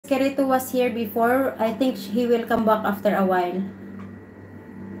Kerito was here before. I think he will come back after a while.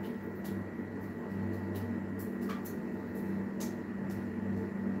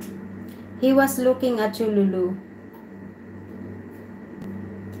 He was looking at you, Lulu.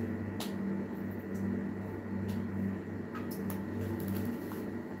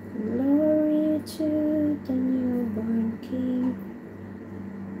 Glory to the newborn King.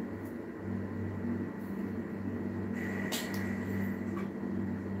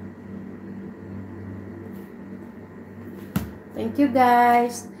 Thank you,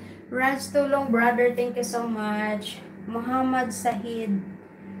 guys. Raj Tulong, brother, thank you so much. Muhammad Sahid.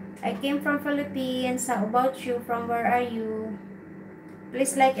 I came from Philippines. How about you? From where are you?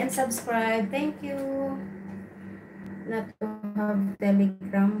 Please like and subscribe. Thank you. Not to have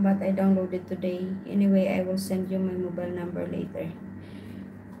Telegram, but I downloaded today. Anyway, I will send you my mobile number later.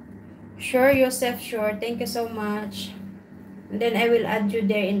 Sure, Yosef, sure. Thank you so much. And then I will add you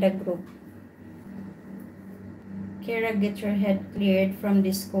there in the group. Kira, get your head cleared from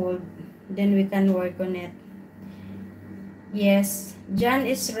this cold. Then we can work on it. Yes, John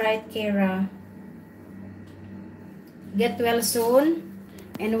is right, Kira. Get well soon.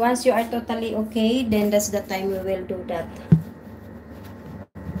 And once you are totally okay, then that's the time we will do that.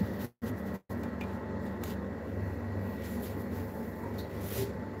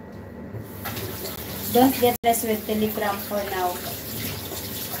 Don't get stressed with Telegram for now.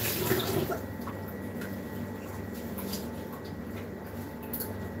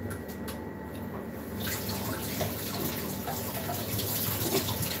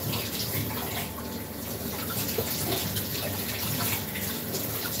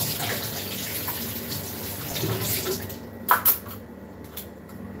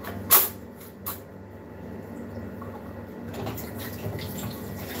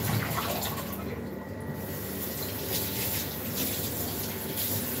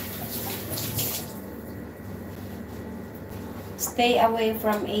 Stay away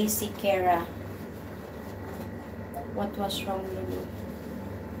from AC, Kara. What was wrong, Lulu?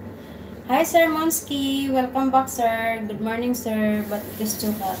 Hi, Sir Monsky. Welcome back, sir. Good morning, sir. But it is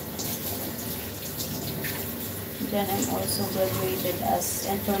too hot. Then I'm also graduated as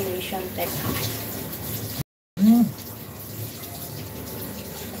information tech.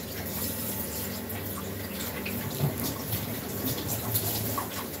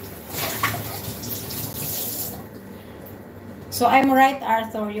 So I'm right,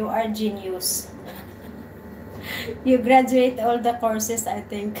 Arthur. You are genius. You graduate all the courses, I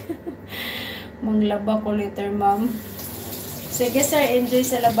think. Manglaba ko later, ma'am. Sige, sir. Enjoy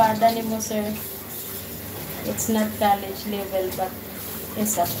sa labada ni mo, sir. It's not college level, but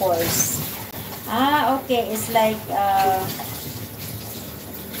it's a course. Ah, okay. It's like,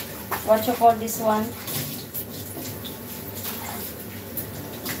 what you call this one?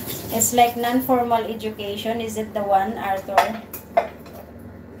 It's like non-formal education. Is it the one, Arthur?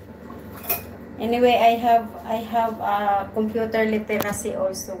 Anyway, I have computer literacy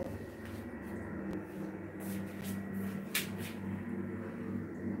also.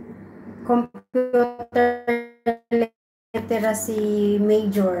 Computer literacy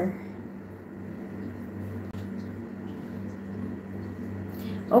major.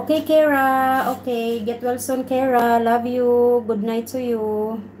 Okay, Kara. Okay, get well soon, Kara. Love you. Good night to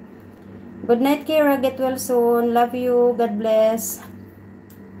you. Good night, Kara. Get well soon. Love you. God bless.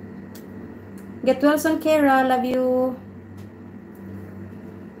 Get well soon, Kara. Love you.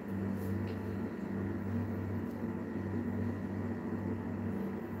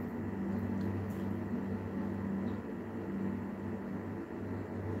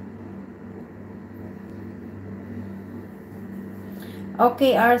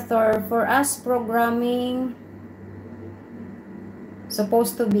 Okay, Arthur. For us, programming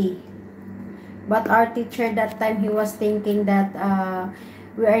supposed to be. But our teacher that time, he was thinking that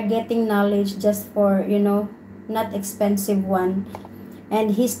we are getting knowledge just for, you know, not expensive one.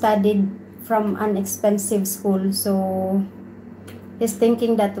 And he studied from an expensive school. So he's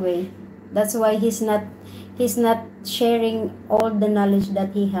thinking that way. That's why he's not sharing all the knowledge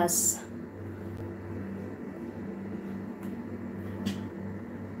that he has.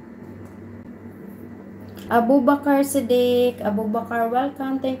 Abu Bakar Siddiq. Abu Bakar,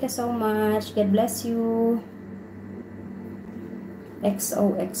 welcome. Thank you so much. God bless you.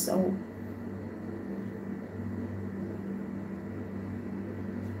 XOXO.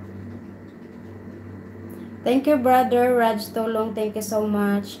 Thank you, brother Raj Tolong. Thank you so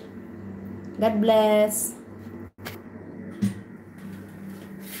much. God bless.